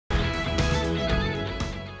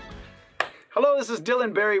Hello, this is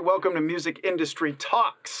Dylan Barry. Welcome to Music Industry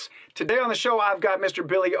Talks. Today on the show, I've got Mr.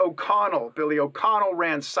 Billy O'Connell. Billy O'Connell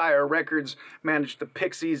ran Sire Records, managed the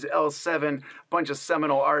Pixies, L7, a bunch of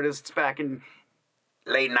seminal artists back in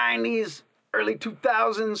late 90s, early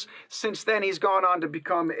 2000s. Since then, he's gone on to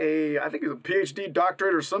become I think he's a PhD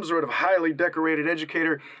doctorate or some sort of highly decorated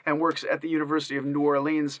educator, and works at the University of New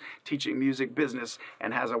Orleans teaching music business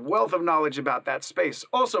and has a wealth of knowledge about that space.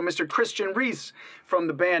 Also, Mr. Kristian Riis from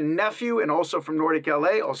the band Nephew and also from Nordic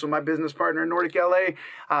LA, also my business partner in Nordic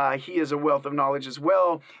LA. He is a wealth of knowledge as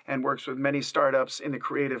well and works with many startups in the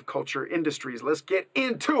creative culture industries. Let's get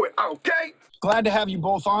into it, okay? Glad to have you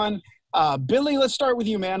both on. Billy, let's start with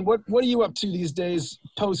you, man. What are you up to these days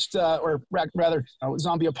post, zombie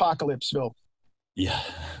apocalypseville? Yeah,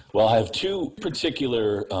 well, I have two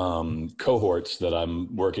particular cohorts that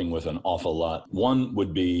I'm working with an awful lot. One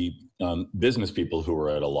would be business people who are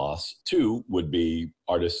at a loss. Two would be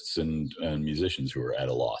artists and musicians who are at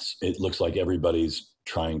a loss. It looks like everybody's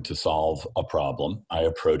trying to solve a problem. I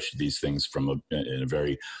approach these things in a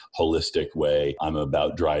very holistic way. I'm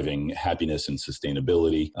about driving happiness and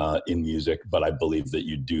sustainability in music, but I believe that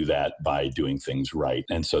you do that by doing things right.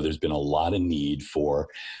 And so there's been a lot of need for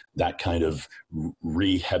that kind of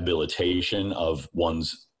rehabilitation of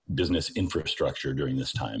one's business infrastructure during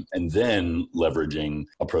this time, and then leveraging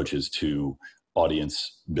approaches to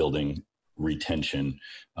audience building, retention,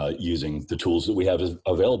 using the tools that we have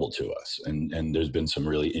available to us. And there's been some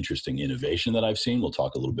really interesting innovation that I've seen. We'll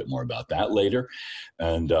talk a little bit more about that later.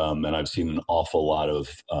 And I've seen an awful lot of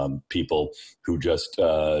people who just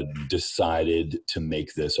decided to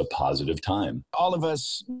make this a positive time. All of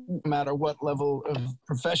us, no matter what level of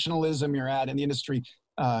professionalism you're at in the industry,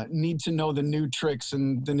 need to know the new tricks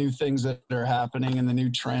and the new things that are happening and the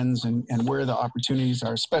new trends and where the opportunities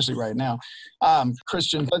are, especially right now.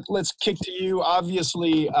 Kristian, let's kick to you.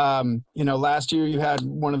 Obviously, last year you had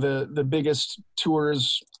one of the biggest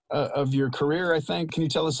tours of your career, I think. Can you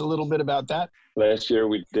tell us a little bit about that? Last year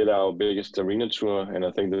we did our biggest arena tour, and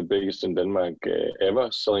I think the biggest in Denmark ever,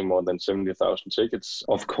 selling more than 70,000 tickets.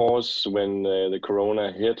 Of course, when the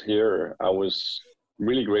corona hit here, I was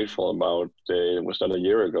really grateful about it was not a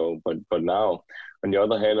year ago, but now. On the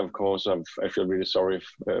other hand, of course, I feel really sorry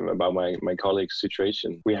about my colleagues'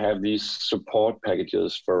 situation. We have these support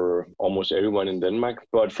packages for almost everyone in Denmark,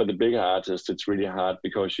 but for the bigger artists, it's really hard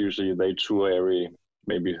because usually they tour every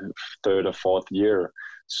maybe third or fourth year.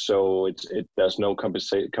 So there's no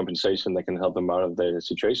compensation that can help them out of the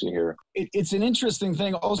situation here. It's an interesting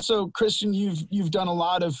thing. Also, Kristian, you've done a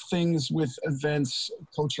lot of things with events,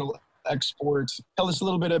 cultural exports. Tell us a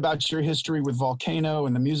little bit about your history with Volcano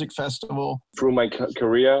and the music festival. Through my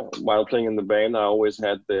career, while playing in the band, I always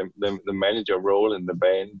had the manager role in the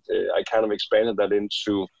band. I kind of expanded that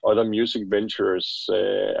into other music ventures.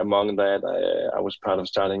 Among that, I was part of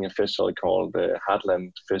starting a festival called the Heartland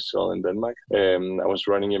Festival in Denmark. I was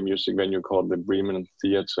running a music venue called the Bremen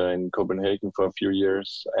Theater in Copenhagen for a few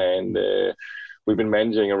years, and we've been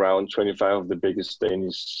managing around 25 of the biggest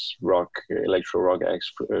Danish electro rock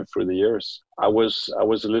acts through the years. I was a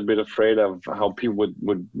little bit afraid of how people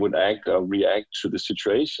would act or react to the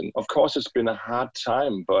situation. Of course, it's been a hard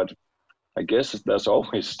time, but I guess there's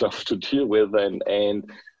always stuff to deal with. And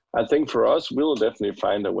I think for us, we'll definitely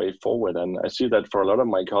find a way forward. And I see that for a lot of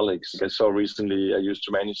my colleagues. I saw recently, I used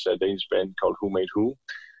to manage a Danish band called Who Made Who.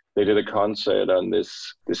 They did a concert on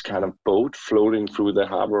this kind of boat floating through the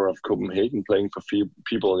harbor of Copenhagen, playing for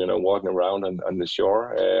people, walking around on the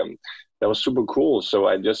shore. That was super cool. So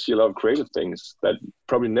I just see a lot of creative things that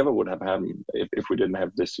probably never would have happened if we didn't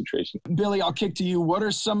have this situation. Billy, I'll kick to you. What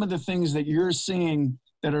are some of the things that you're seeing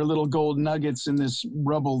that are little gold nuggets in this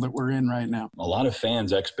rubble that we're in right now? A lot of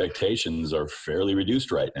fans' expectations are fairly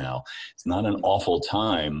reduced right now. It's not an awful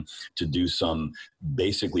time to do some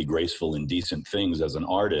basically graceful and decent things as an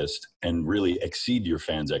artist and really exceed your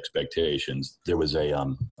fans' expectations. There was a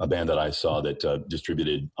band that I saw that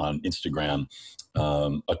distributed on Instagram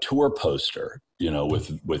a tour poster,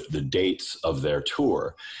 with the dates of their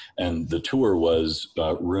tour. And the tour was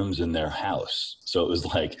rooms in their house. So it was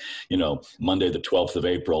like, Monday, the 12th of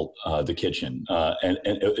April, the kitchen. And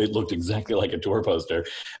it looked exactly like a tour poster.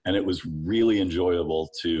 And it was really enjoyable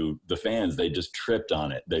to the fans. They just tripped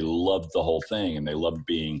on it. They loved the whole thing, and they loved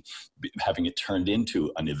having it turned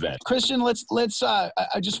into an event. Kristian, let's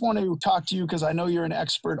I just want to talk to you because I know you're an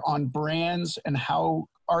expert on brands and how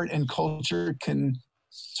art and culture can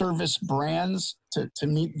service brands to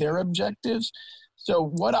meet their objectives.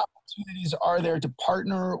 So what opportunities are there to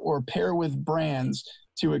partner or pair with brands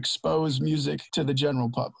to expose music to the general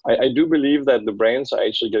public? I do believe that the brands are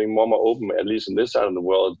actually getting more and more open, at least in this side of the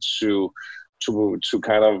world, to to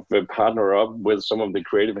kind of partner up with some of the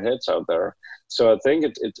creative heads out there. So I think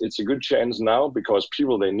it's a good chance now, because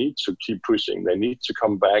people, they need to keep pushing. They need to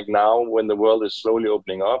come back now when the world is slowly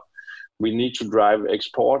opening up. We need to drive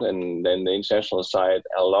export and the international side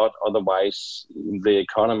a lot. Otherwise, the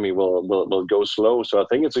economy will go slow. So I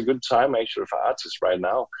think it's a good time actually for artists right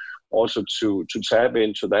now also to tap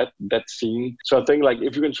into that scene. So I think, like,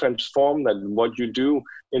 if you can transform that, what you do,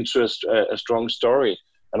 into a strong story,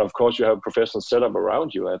 and of course you have a professional setup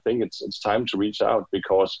around you, I think it's time to reach out,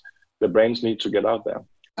 because the brands need to get out there.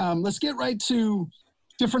 Let's get right to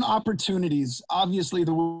different opportunities. Obviously,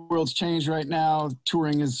 the world's changed right now.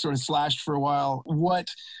 Touring is sort of slashed for a while. What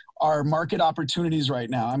are market opportunities right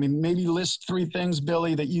now? I mean, maybe list 3 things,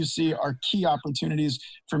 Billy, that you see are key opportunities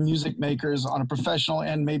for music makers on a professional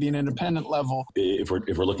and maybe an independent level. If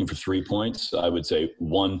we're looking for 3 points, I would say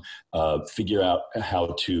 1, figure out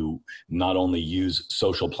how to not only use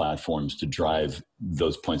social platforms to drive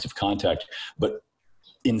those points of contact, but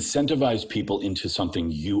incentivize people into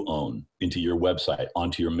something you own, into your website,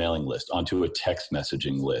 onto your mailing list, onto a text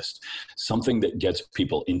messaging list, something that gets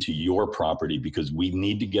people into your property, because we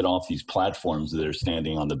need to get off these platforms that are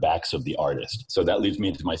standing on the backs of the artist. So that leads me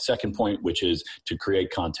into my second point, which is to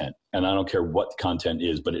create content. And I don't care what content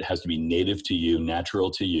is, but it has to be native to you,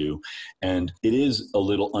 natural to you. And it is a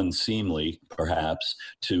little unseemly, perhaps,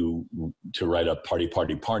 to write a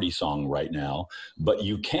party song right now, but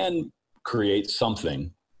you can create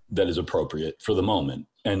something that is appropriate for the moment.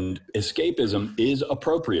 And escapism is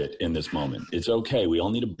appropriate in this moment. It's okay. We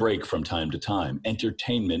all need a break from time to time.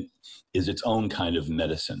 Entertainment is its own kind of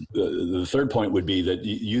medicine. The third point would be that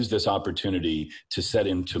you use this opportunity to set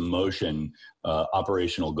into motion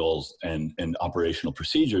operational goals and operational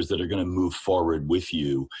procedures that are going to move forward with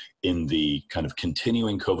you in the kind of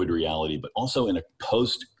continuing COVID reality, but also in a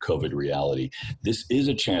post-COVID reality. This is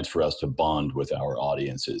a chance for us to bond with our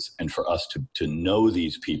audiences and for us to know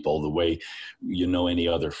these people the way you know any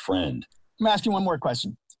other friend. Let me ask you one more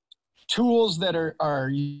question. Tools that are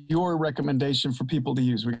your recommendation for people to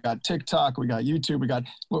use. We got TikTok, we got YouTube, we got,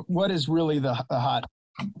 what is really the hot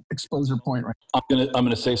exposure point right now? I'm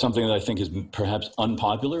gonna say something that I think is perhaps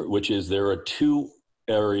unpopular, which is there are 2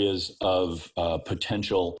 areas of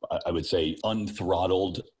potential, I would say,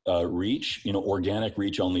 unthrottled reach. You know, organic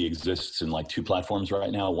reach only exists in like 2 platforms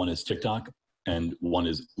right now. One is TikTok and one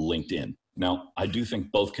is LinkedIn. Now, I do think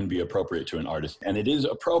both can be appropriate to an artist, and it is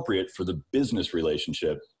appropriate for the business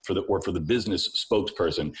relationship for the business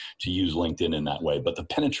spokesperson to use LinkedIn in that way. But the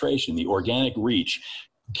penetration, the organic reach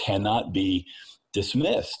cannot be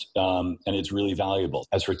dismissed, and it's really valuable.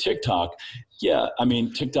 As for TikTok, yeah, I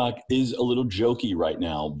mean, TikTok is a little jokey right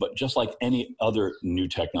now, but just like any other new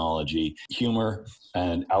technology, humor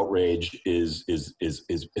and outrage is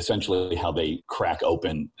essentially how they crack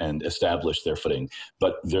open and establish their footing.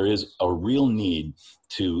 But there is a real need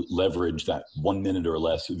to leverage that 1 minute or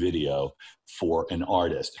less video for an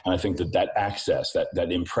artist. And I think that access,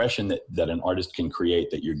 that impression that an artist can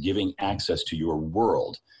create, that you're giving access to your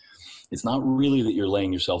world, it's not really that you're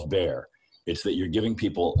laying yourself bare. It's that you're giving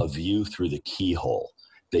people a view through the keyhole.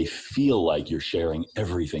 They feel like you're sharing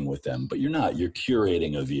everything with them, but you're not. You're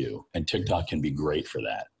curating a view, and TikTok can be great for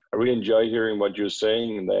that. I really enjoy hearing what you're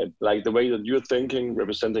saying, that like the way that you're thinking,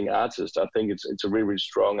 representing artists, I think it's a really, really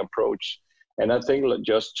strong approach. And I think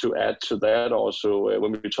just to add to that also,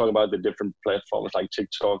 when we talk about the different platforms like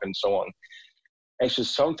TikTok and so on, actually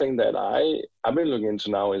something that I've been looking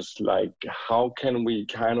into now is like, how can we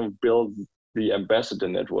kind of build the ambassador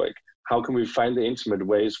network? How can we find the intimate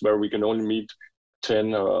ways where we can only meet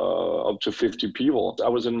 10 up to 50 people? I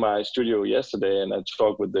was in my studio yesterday and I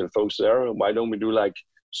talked with the folks there. Why don't we do like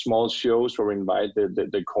small shows where we invite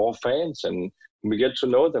the core fans and we get to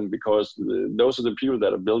know them, because those are the people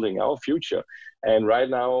that are building our future. And right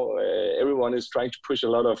now, everyone is trying to push a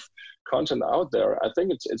lot of content out there. I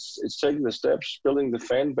think it's taking the steps, building the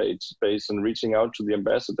fan base and reaching out to the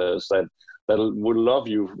ambassadors that would love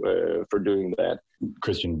you for doing that.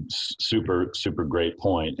 Kristian, super, super great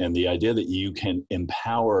point. And the idea that you can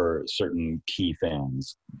empower certain key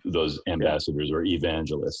fans, those ambassadors or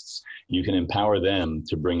evangelists, you can empower them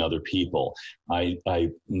to bring other people. I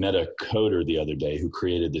met a coder the other day who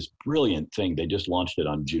created this brilliant thing. They just launched it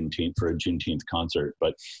on Juneteenth for a Juneteenth concert,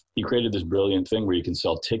 but he created this brilliant thing where you can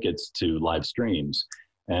sell tickets to live streams.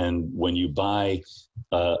 And when you buy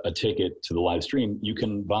a ticket to the live stream, you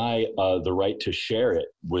can buy the right to share it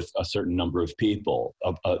with a certain number of people.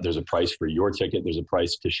 There's a price for your ticket. There's a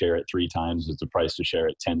price to share it 3 times. There's a price to share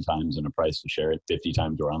it 10 times and a price to share it 50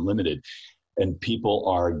 times or unlimited. And people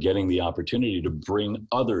are getting the opportunity to bring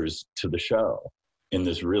others to the show in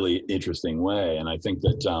this really interesting way. And I think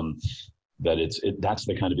that that that's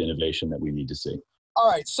the kind of innovation that we need to see. All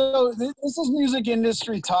right, so this is Music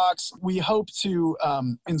Industry Talks. We hope to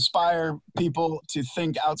inspire people to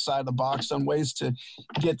think outside the box on ways to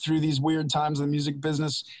get through these weird times in the music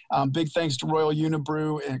business. Big thanks to Royal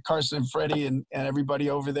Unibrew and Carson and Freddie and everybody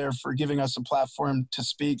over there for giving us a platform to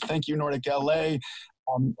speak. Thank you, Nordic LA,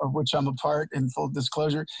 of which I'm a part, in full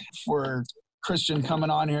disclosure, for Kristian coming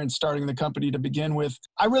on here and starting the company to begin with.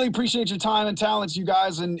 I really appreciate your time and talents, you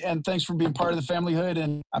guys, and thanks for being part of the familyhood,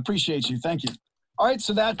 and I appreciate you. Thank you. All right,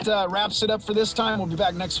 so that wraps it up for this time. We'll be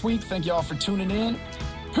back next week. Thank you all for tuning in.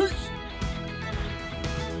 Peace.